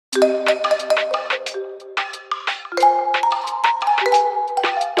Okay,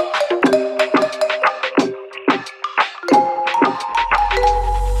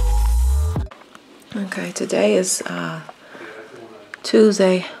 today is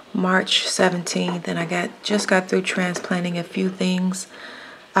Tuesday, March 17th, and I just got through transplanting a few things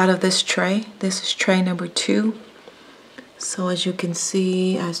out of this tray. This is tray number 2. So as you can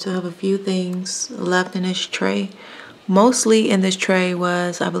see, I still have a few things left in this tray. Mostly in this tray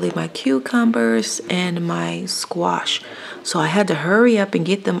was, I believe, my cucumbers and my squash. So I had to hurry up and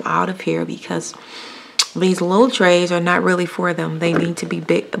get them out of here because these little trays are not really for them. They need to be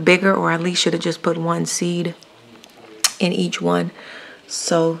bigger, or at least should have just put one seed in each one.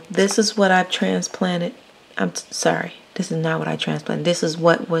 So this is what I've transplanted. I'm sorry, this is not what I transplanted. This is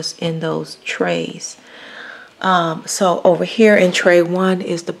what was in those trays. So over here in tray 1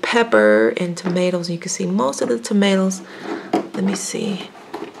 is the pepper and tomatoes. You can see most of the tomatoes. Let me see.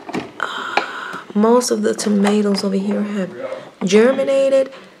 Most of the tomatoes over here have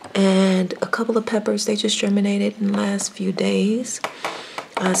germinated, and a couple of peppers, they just germinated in the last few days.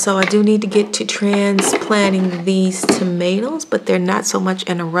 So I do need to get to transplanting these tomatoes, but they're not so much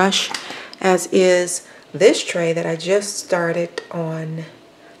in a rush as is this tray that I just started on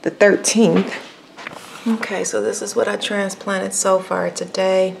the 13th. Okay, so this is what I transplanted so far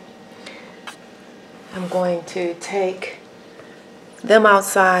today. I'm going to take them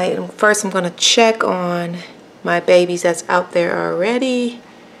outside, and first I'm going to check on my babies that's out there already.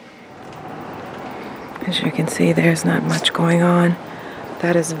 As you can see, there's not much going on.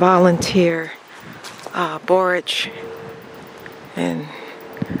 That is volunteer borage and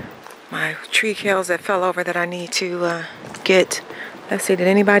my tree kills that fell over that I need to get. Let's see, did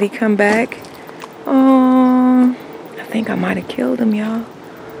anybody come back? Oh, I think I might have killed them, y'all.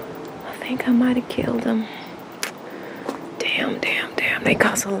 I think I might have killed them. Damn. They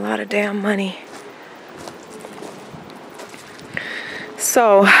cost a lot of damn money.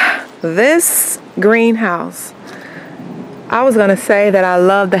 So, this greenhouse, I was gonna say that I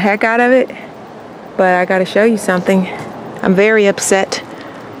love the heck out of it, but I gotta show you something. I'm very upset.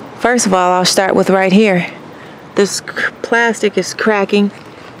 First of all, I'll start with right here. This plastic is cracking,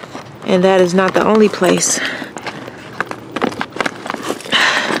 and that is not the only place.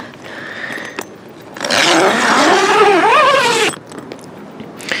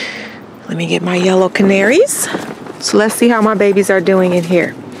 Let me get my yellow canaries. So let's see how my babies are doing in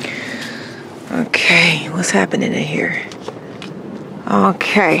here. Okay, what's happening in here?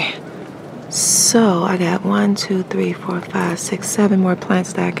 Okay, so I got 1, 2, 3, 4, 5, 6, 7 more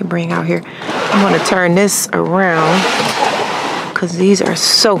plants that I can bring out here. I'm gonna turn this around because these are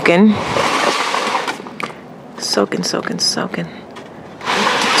soaking. Soaking. Turn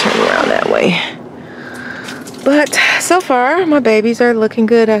around that way. But so far, my babies are looking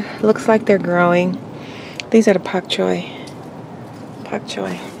good. Looks like they're growing. These are the pak choi.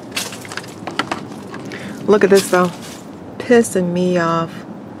 Look at this though. Pissing me off.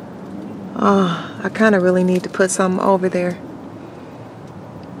 Oh, I kind of really need to put something over there.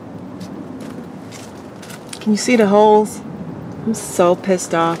 Can you see the holes? I'm so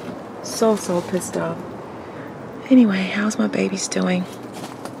pissed off. So pissed off. Anyway, how's my babies doing?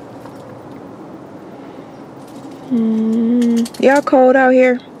 Y'all cold out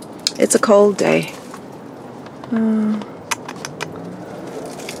here? It's a cold day.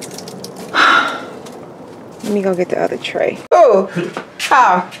 Let me go get the other tray. Oh,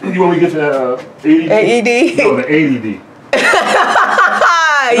 how? You want me to get the AED? AED? No, the AED.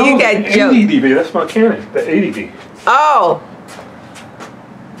 You got joked. AED, baby. That's my Canon. The AED. Oh.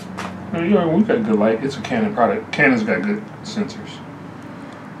 No, you know, we got good light. It's a Canon product. Canon's got good sensors.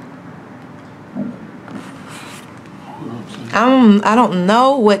 I don't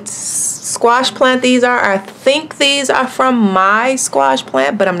know what squash plant these are. I think these are from my squash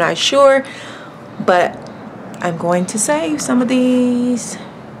plant, but I'm not sure. But I'm going to save some of these.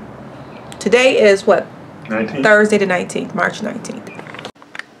 Today is what? 19th? Thursday the 19th, March 19th.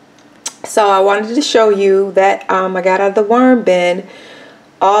 So I wanted to show you that I got out of the worm bin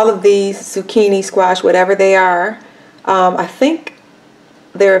all of these zucchini, squash, whatever they are. I think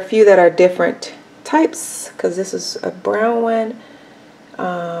there are a few that are different types because this is a brown one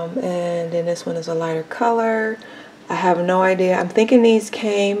and then this one is a lighter color. I have no idea. I'm thinking these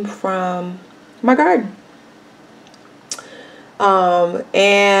came from my garden. I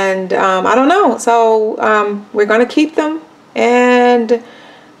don't know. So we're gonna keep them and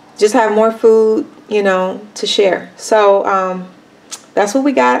just have more food, you know, to share. So that's what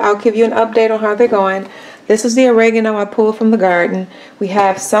we got. I'll give you an update on how they're going. This is the oregano I pulled from the garden. We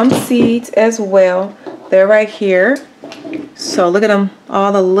have some seeds as well. They're right here. So look at them,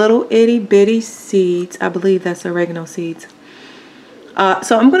 all the little itty bitty seeds. I believe that's oregano seeds.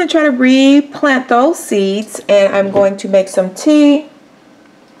 So I'm going to try to replant those seeds, and I'm going to make some tea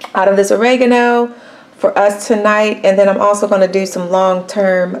out of this oregano for us tonight. And then I'm also going to do some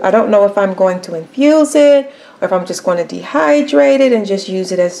long-term. I don't know if I'm going to infuse it or if I'm just going to dehydrate it and just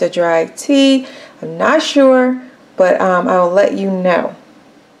use it as a dry tea. I'm not sure, but I will let you know.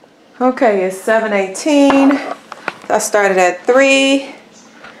 Okay, it's 7:18. I started at 3.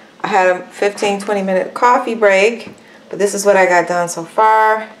 I had a 15-20 minute coffee break, but this is what I got done so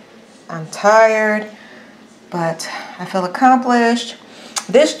far. I'm tired, but I feel accomplished.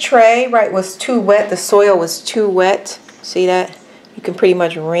 This tray, right, was too wet. The soil was too wet. See that? You can pretty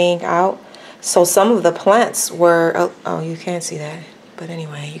much wring out. So some of the plants were, oh, you can't see that. But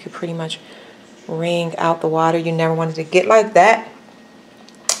anyway, you could pretty much wring out the water. You never wanted to get like that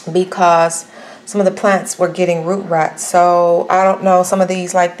because some of the plants were getting root rot. So I don't know, some of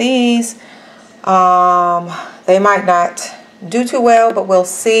these like these, they might not do too well, but we'll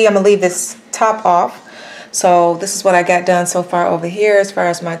see. I'm gonna leave this top off. So this is what I got done so far over here as far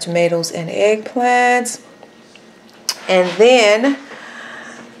as my tomatoes and eggplants. And then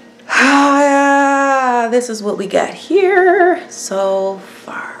this is what we got here so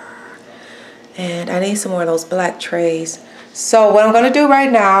far. And I need some more of those black trays. So what I'm going to do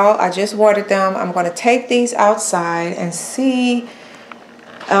right now, I just watered them. I'm going to take these outside and see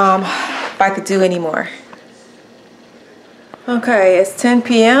if I could do any more. Okay, it's 10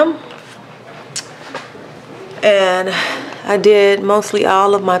 p.m. and I did mostly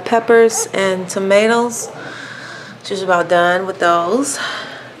all of my peppers and tomatoes. Just about done with those.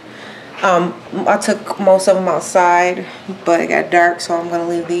 I took most of them outside, but it got dark, so I'm going to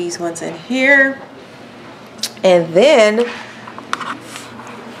leave these ones in here. And then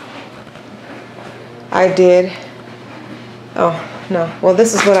I did, oh no, well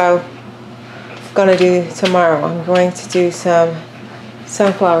this is what I'm gonna do tomorrow. I'm going to do some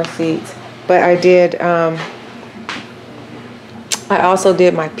sunflower seeds, but I did, I also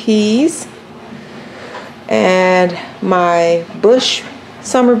did my peas and my bush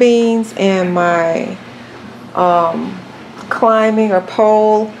summer beans and my climbing or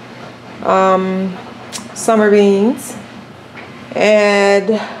pole summer beans. And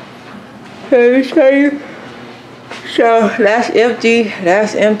let me show you. So that's empty.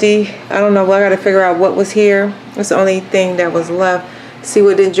 That's empty. I don't know. I got to figure out what was here. That's the only thing that was left. See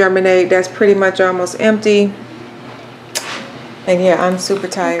what didn't germinate. That's pretty much almost empty. And yeah, I'm super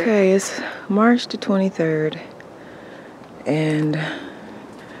tired. Okay, it's March the 23rd. And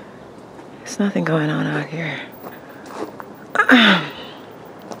there's nothing going on out here.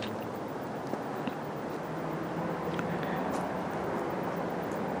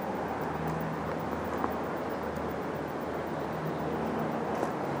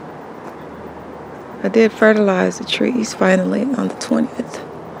 I did fertilize the trees finally on the 20th.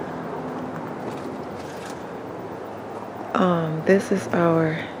 This is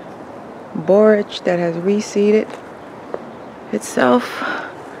our borage that has reseeded itself.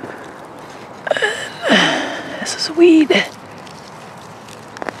 This is weed.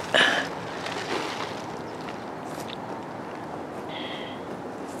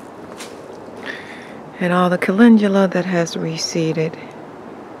 And all the calendula that has reseeded.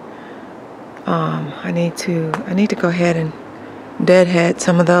 I need to go ahead and deadhead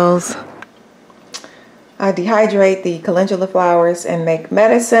some of those. I dehydrate the calendula flowers and make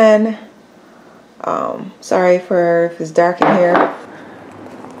medicine. Sorry for if it's dark in here.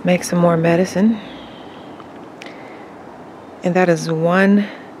 Make some more medicine. And that is one.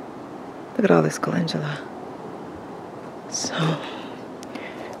 Look at all this calendula. So,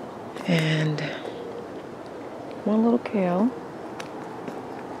 and one little kale.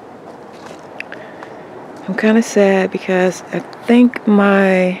 I'm kind of sad because I think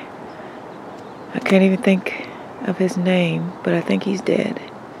I can't even think of his name, but I think he's dead.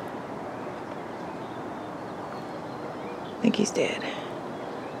 I think he's dead.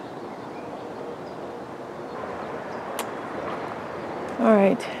 All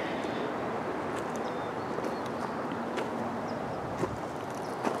right.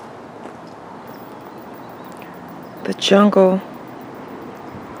 The jungle.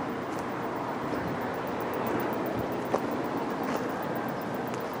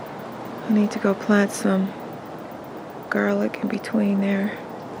 I need to go plant some garlic in between there.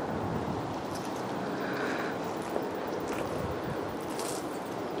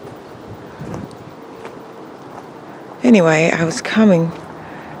 Anyway, I was coming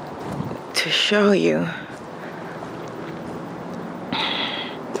to show you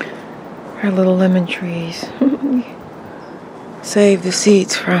our little lemon trees. save the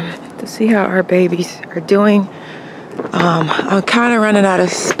seeds to see how our babies are doing. I'm kind of running out of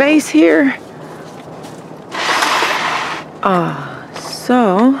space here.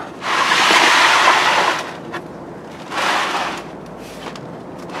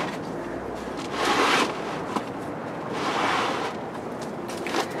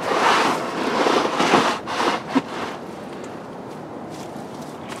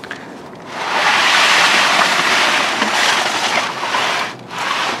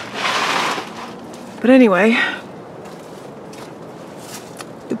 But anyway,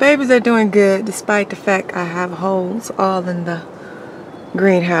 the babies are doing good despite the fact I have holes all in the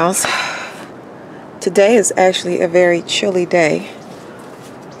greenhouse. Today is actually a very chilly day.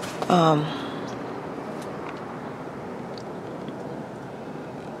 And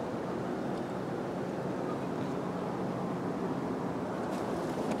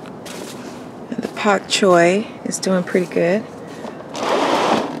the pak choi is doing pretty good.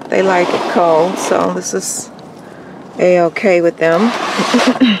 They like it cold, so this is a-okay with them.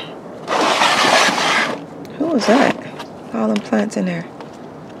 Who was that? All them plants in there.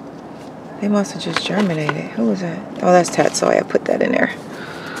 They must have just germinated. Who was that? Oh, that's tatsoi. I put that in there.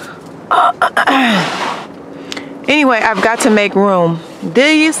 Anyway, I've got to make room.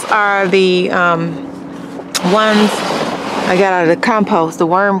 These are the ones I got out of the compost, the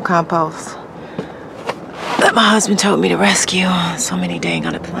worm compost that my husband told me to rescue. So many dang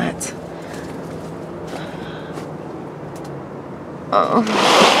other plants. Oh.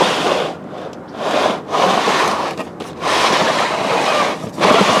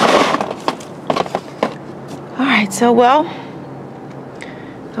 Alright, so well,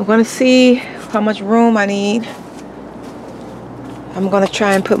 I'm going to see how much room I need. I'm going to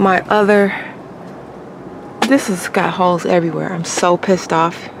try and put my other... This has got holes everywhere. I'm so pissed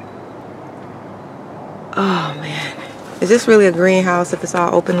off. Oh man. Is this really a greenhouse if it's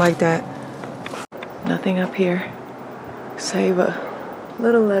all open like that? Nothing up here. Save a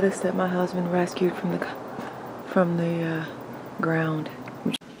little lettuce that my husband rescued from the ground.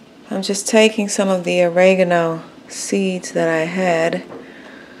 I'm just taking some of the oregano seeds that I had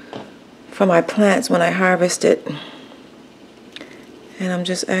from my plants when I harvested, and I'm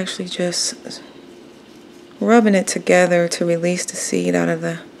just actually just rubbing it together to release the seed out of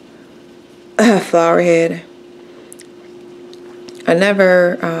the flower head. I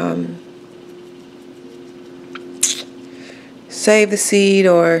never save the seed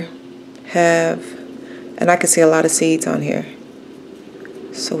or have, and I can see a lot of seeds on here,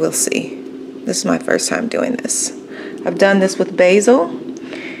 so we'll see. This is my first time doing this. I've done this with basil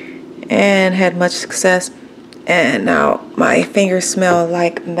and had much success, and now my fingers smell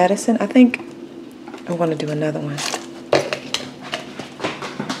like medicine. I think I'm going to do another one.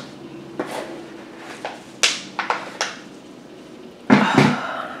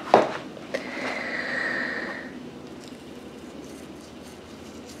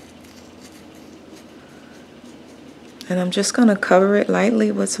 And I'm just going to cover it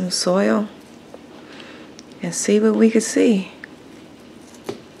lightly with some soil and see what we can see.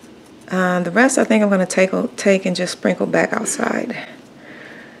 The rest I think I'm going to take and just sprinkle back outside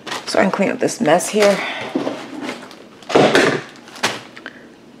so I can clean up this mess here.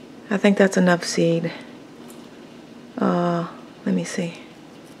 I think that's enough seed. Let me see.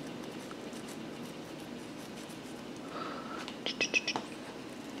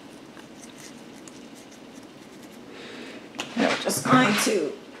 Just going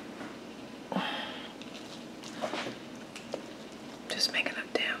to just making a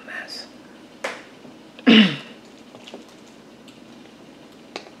damn mess.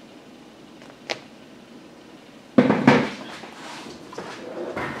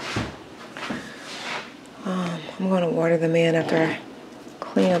 I'm going to water them in after I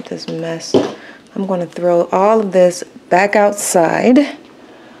clean up this mess. I'm going to throw all of this back outside.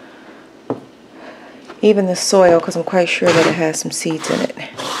 Even the soil, because I'm quite sure that it has some seeds in it.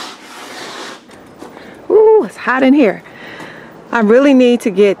 Ooh, it's hot in here. I really need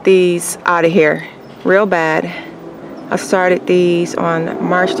to get these out of here real bad. I started these on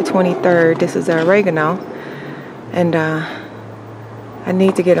March the 23rd. This is the oregano. And I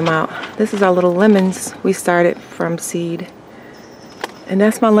need to get them out. This is our little lemons we started from seed. And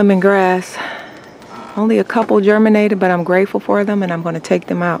that's my lemongrass. Only a couple germinated, but I'm grateful for them, and I'm going to take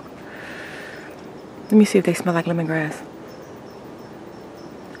them out. Let me see if they smell like lemongrass.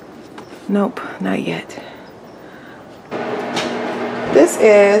 Nope, not yet. This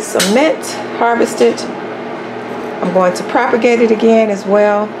is some mint harvested. I'm going to propagate it again as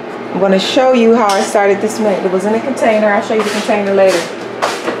well. I'm going to show you how I started this mint. It was in a container. I'll show you the container later.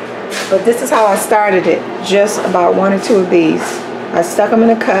 But this is how I started it. Just about 1 or 2 of these. I stuck them in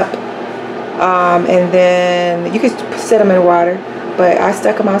a cup, and then you could sit them in water, but I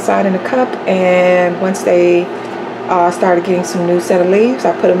stuck them outside in a cup, and once they started getting some new set of leaves,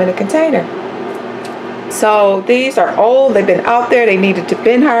 I put them in a container. So these are old, they've been out there, they needed to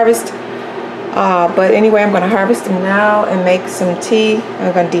been harvested. But anyway, I'm going to harvest them now and make some tea.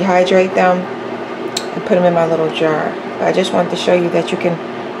 I'm going to dehydrate them and put them in my little jar. But I just wanted to show you that you can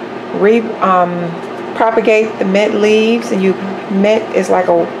propagate the mint leaves, and mint is like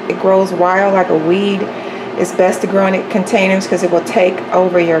it grows wild like a weed. It's best to grow in containers because it will take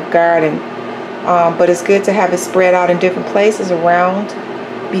over your garden. But it's good to have it spread out in different places around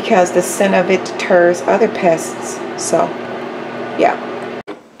because the scent of it deters other pests. So, yeah.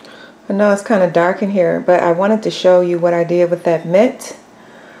 I know it's kind of dark in here, but I wanted to show you what I did with that mint.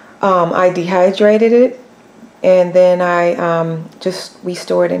 I dehydrated it, and then we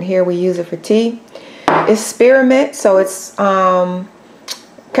store it in here. We use it for tea. It's spearmint, so it's kind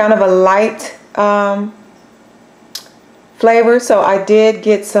of a light flavor. So I did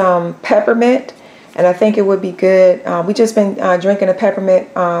get some peppermint, and I think it would be good. We just been drinking a peppermint,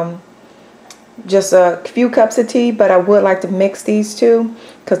 just a few cups of tea, but I would like to mix these two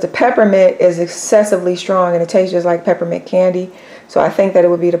because the peppermint is excessively strong and it tastes just like peppermint candy. So I think that it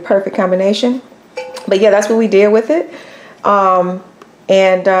would be the perfect combination. But yeah, that's what we did with it.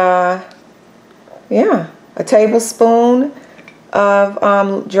 Yeah, a tablespoon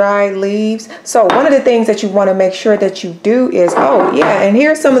of dried leaves. So one of the things that you want to make sure that you do is, oh yeah, and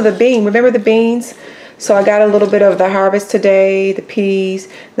here's some of the beans. Remember the beans? So I got a little bit of the harvest today, the peas.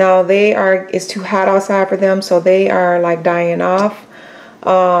 Now it's too hot outside for them, so they are like dying off.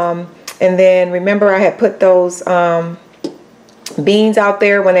 And then remember I had put those beans out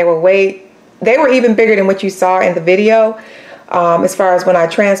there when they were even bigger than what you saw in the video. As far as when I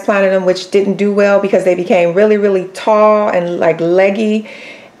transplanted them, which didn't do well because they became really, really tall and like leggy,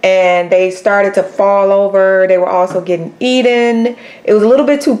 and they started to fall over. They were also getting eaten. It was a little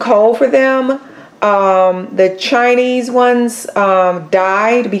bit too cold for them. The Chinese ones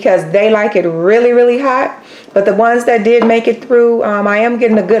died because they like it really, really hot. But the ones that did make it through, I am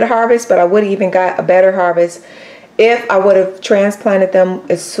getting a good harvest, but I would have even got a better harvest if I would have transplanted them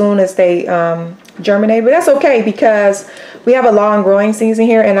as soon as they germinate. But that's okay because we have a long growing season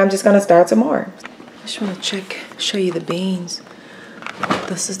here, and I'm just going to start some more. I just want to show you the beans.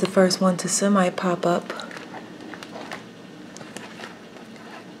 This is the first one to semi-pop up.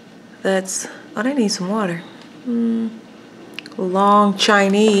 Oh, they need some water. Long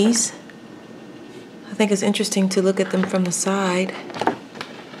Chinese. I think it's interesting to look at them from the side.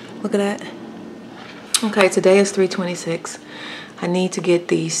 Look at that. Okay, today is 3/26. I need to get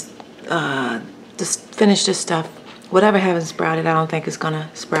these, just finish this stuff. Whatever haven't sprouted, I don't think it's gonna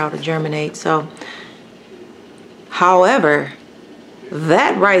sprout or germinate. So, however,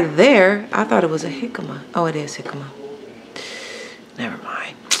 that right there, I thought it was a jicama. Oh, it is jicama. Never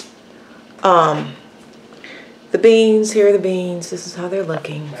mind. The beans, here are the beans. This is how they're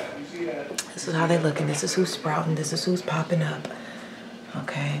looking. This is how they're looking. This is who's sprouting. This is who's popping up.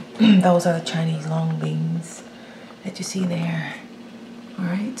 Okay, those are the Chinese long beans that you see there. All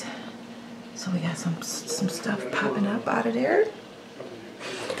right, so we got some stuff popping up out of there.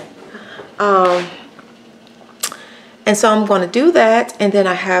 And so I'm going to do that, and then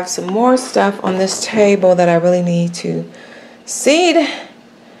I have some more stuff on this table that I really need to seed.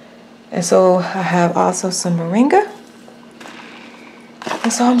 And so I have also some moringa.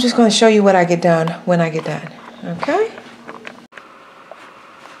 And so I'm just going to show you what I get done when I get done. Okay?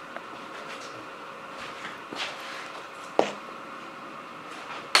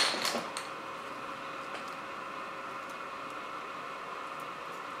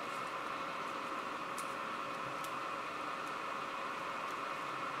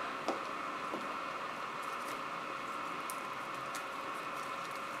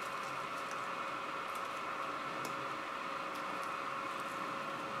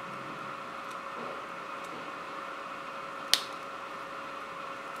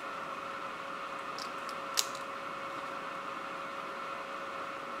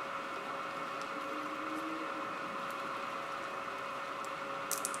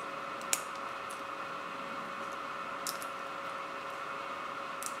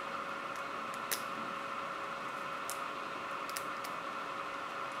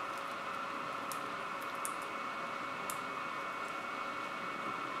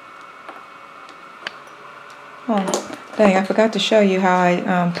 Oh, dang, I forgot to show you how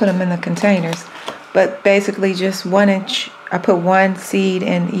I put them in the containers. But basically just 1 inch, I put one seed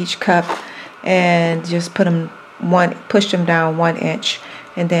in each cup and just put them push them down 1 inch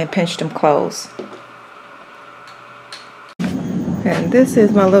and then pinch them closed. And this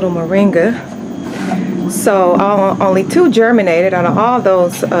is my little moringa. So only 2 germinated out of all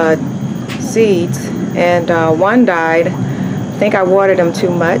those seeds, and 1 died. I think I watered them too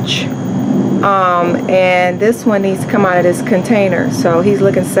much. And this one needs to come out of this container, so he's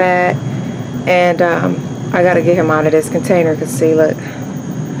looking sad, and I gotta get him out of this container, because see, look.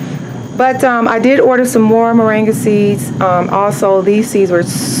 But I did order some more moringa seeds. Also, these seeds were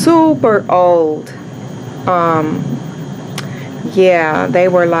super old. Yeah, they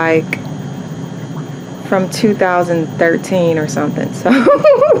were like from 2013 or something. So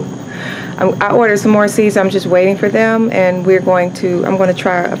I ordered some more seeds. I'm just waiting for them, and I'm going to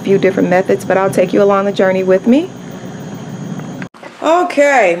try a few different methods, but I'll take you along the journey with me.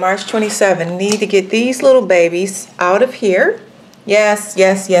 Okay, March 27. Need to get these little babies out of here. Yes,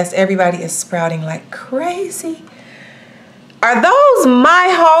 yes, yes, everybody is sprouting like crazy. Are those my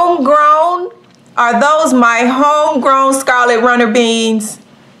homegrown? Are those my homegrown scarlet runner beans?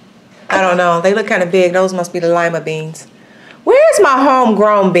 I don't know. They look kind of big. Those must be the lima beans. Where's my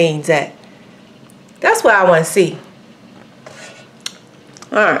homegrown beans at? That's what I want to see.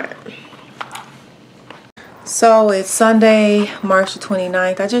 All right. So it's Sunday, March the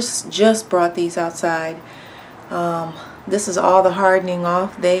 29th. I just brought these outside. This is all the hardening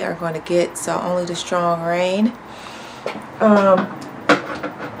off they are going to get, so only the strong rain.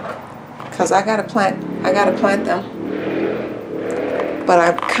 Because I gotta plant them. But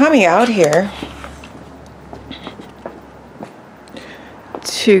I'm coming out here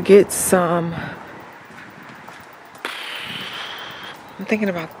to get some. I'm thinking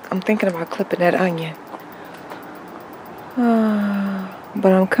about clipping that onion.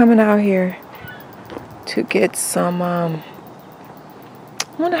 But I'm coming out here to get some. I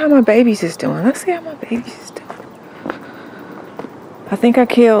wonder how my babies is doing. Let's see how my babies is doing. I think I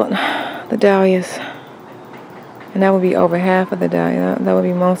killed the dahlias, and that would be over half of the dahlia. That would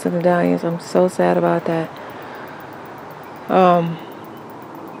be most of the dahlias. I'm so sad about that.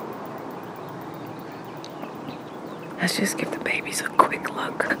 Let's just give the babies a quick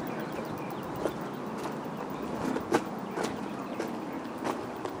look.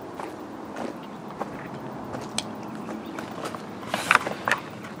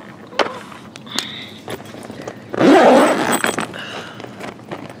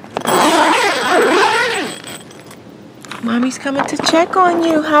 Mommy's coming to check on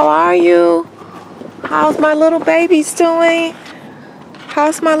you. How are you? How's my little babies doing?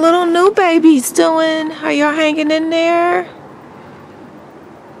 How's my little new babies doing? Are y'all hanging in there?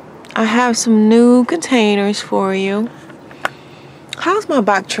 I have some new containers for you. How's my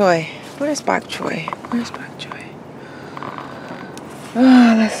bok choy? Where's bok choy? Where's bok choy?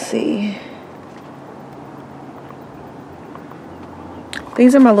 Let's see.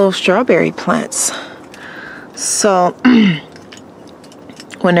 These are my little strawberry plants. So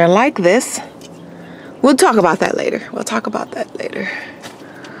when they're like this, we'll talk about that later.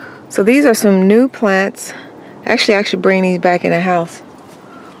 So these are some new plants. Actually, I should bring these back in the house.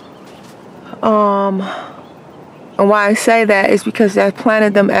 And why I say that is because I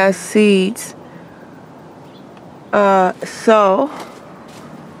planted them as seeds. So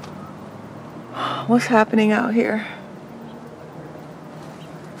what's happening out here?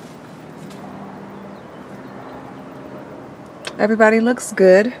 Everybody looks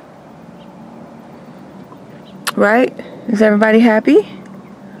good, right? Is everybody happy?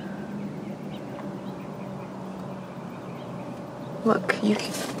 Look, you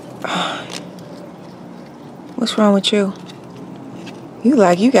can. What's wrong with you? You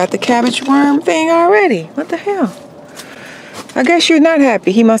got the cabbage worm thing already. What the hell? I guess you're not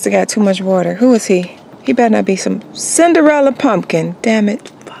happy. He must have got too much water. Who is he? He better not be some Cinderella pumpkin. Damn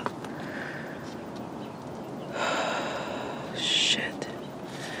it.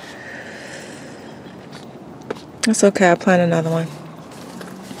 It's okay, I'll plant another one.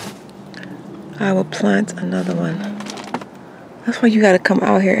 I will plant another one. That's why you gotta come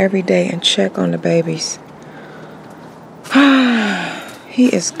out here every day and check on the babies. He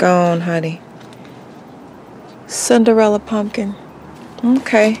is gone, honey. Cinderella pumpkin.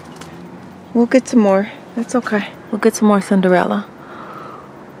 Okay. We'll get some more. That's okay. We'll get some more Cinderella.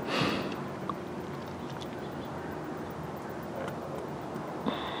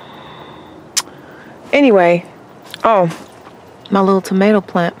 Anyway. Oh, my little tomato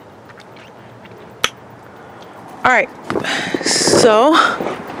plant. All right, so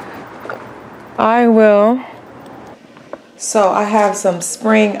I have some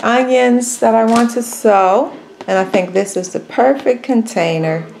spring onions that I want to sow, and I think this is the perfect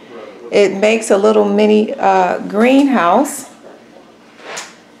container. It makes a little mini greenhouse,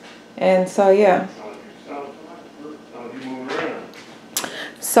 and so yeah.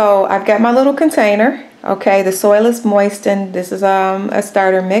 So I've got my little container. Okay, the soil is moistened. This is a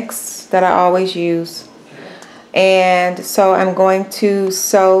starter mix that I always use. And so I'm going to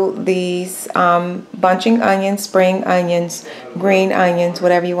sow these bunching onions, spring onions, green onions,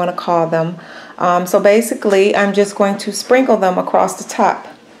 whatever you want to call them. So basically, I'm just going to sprinkle them across the top.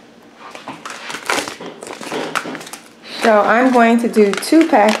 So I'm going to do 2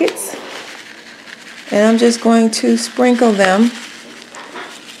 packets, and I'm just going to sprinkle them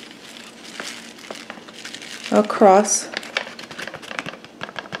across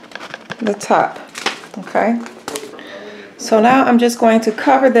the top. Okay. So now I'm just going to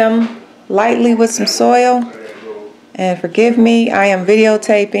cover them lightly with some soil. And forgive me, I am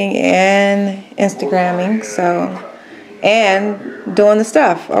videotaping and Instagramming, so, and doing the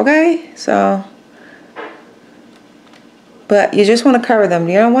stuff, okay? So, but you just want to cover them.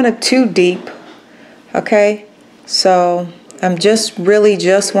 You don't want it too deep, okay? So I'm just really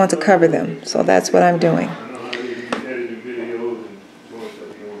just want to cover them. So that's what I'm doing.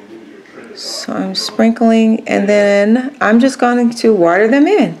 So I'm sprinkling, and then I'm just going to water them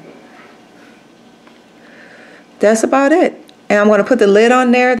in. That's about it. And I'm going to put the lid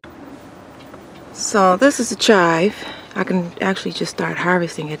on there. So this is a chive. I can actually just start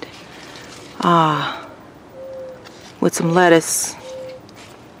harvesting it with some lettuce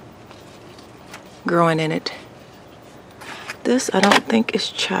growing in it. This I don't think is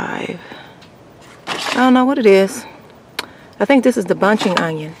chive. I don't know what it is. I think this is the bunching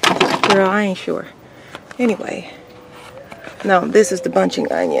onion. Girl, I ain't sure. Anyway. No, this is the bunching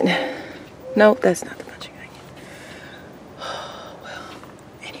onion. No, that's not the bunching onion. Oh, well,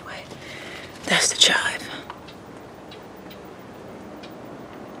 anyway. That's the chive.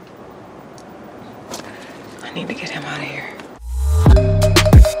 I need to get him out of here.